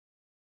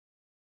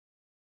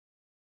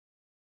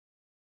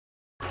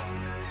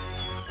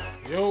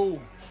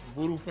Yo,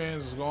 VooDoo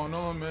fans, what's going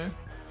on, man?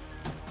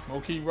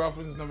 Moqut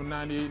Ruffins, number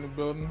 98 in the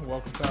building.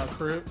 Welcome to our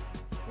crib.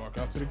 Walk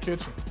out to the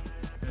kitchen.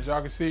 As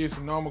y'all can see, it's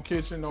a normal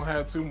kitchen. Don't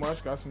have too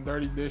much. Got some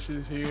dirty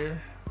dishes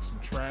here,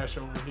 some trash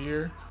over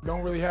here.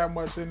 Don't really have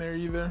much in there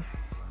either.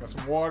 Got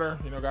some water,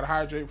 got to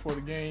hydrate before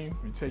the game.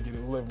 We take it to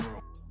the living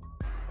room.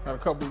 Got a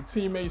couple of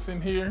teammates in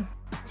here.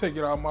 Take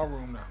it out of my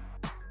room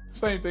now.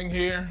 Same thing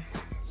here.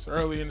 It's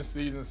early in the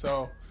season,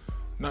 so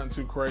nothing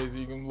too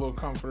crazy. You can a little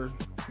comforter,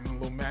 a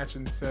little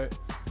matching set.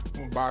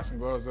 With boxing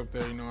gloves up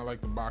there, I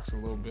like to box a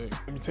little bit.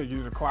 Let me take you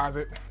to the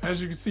closet.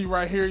 As you can see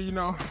right here,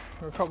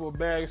 a couple of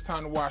bags,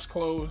 time to wash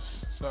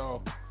clothes.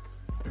 So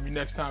maybe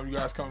next time you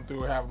guys come through,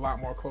 we'll have a lot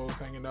more clothes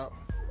hanging up.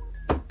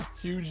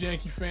 Huge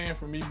Yankee fan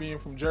for me being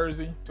from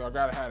Jersey, so I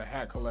gotta have a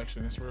hat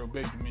collection. It's real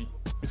big to me.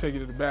 Let me take you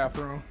to the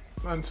bathroom.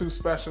 Nothing too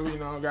special,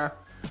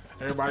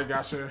 everybody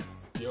got your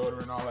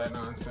deodorant and all that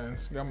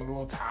nonsense. Got my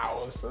little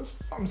towels, so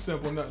something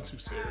simple, nothing too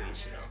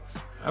serious,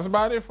 That's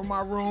about it for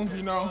my room, I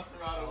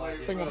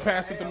think I'm gonna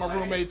pass it to my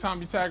roommate,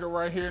 Tommy Taggart,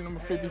 right here, number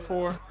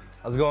 54.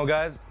 How's it going,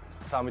 guys?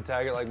 Tommy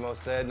Taggart, like Mo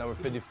said, number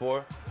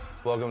 54.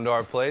 Welcome to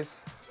our place.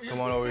 Come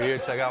on over here,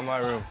 check out my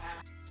room.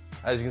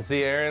 As you can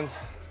see, Aaron's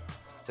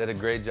did a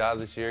great job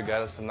this year.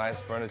 Got us some nice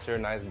furniture,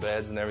 nice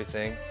beds and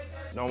everything.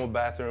 Normal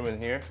bathroom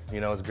in here.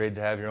 It's great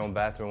to have your own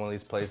bathroom in one of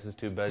these places.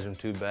 2-bedroom,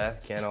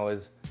 2-bath.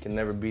 Can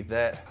never beat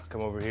that.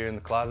 Come over here in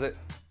the closet.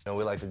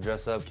 We like to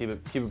dress up, keep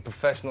it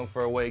professional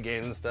for away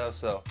games and stuff.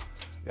 So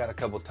got a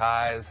couple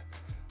ties,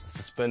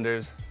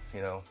 suspenders,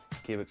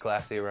 keep it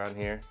classy around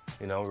here.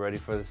 Ready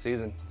for the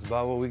season. It's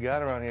about what we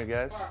got around here,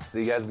 guys. See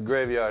you guys at the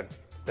graveyard.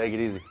 Take it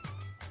easy.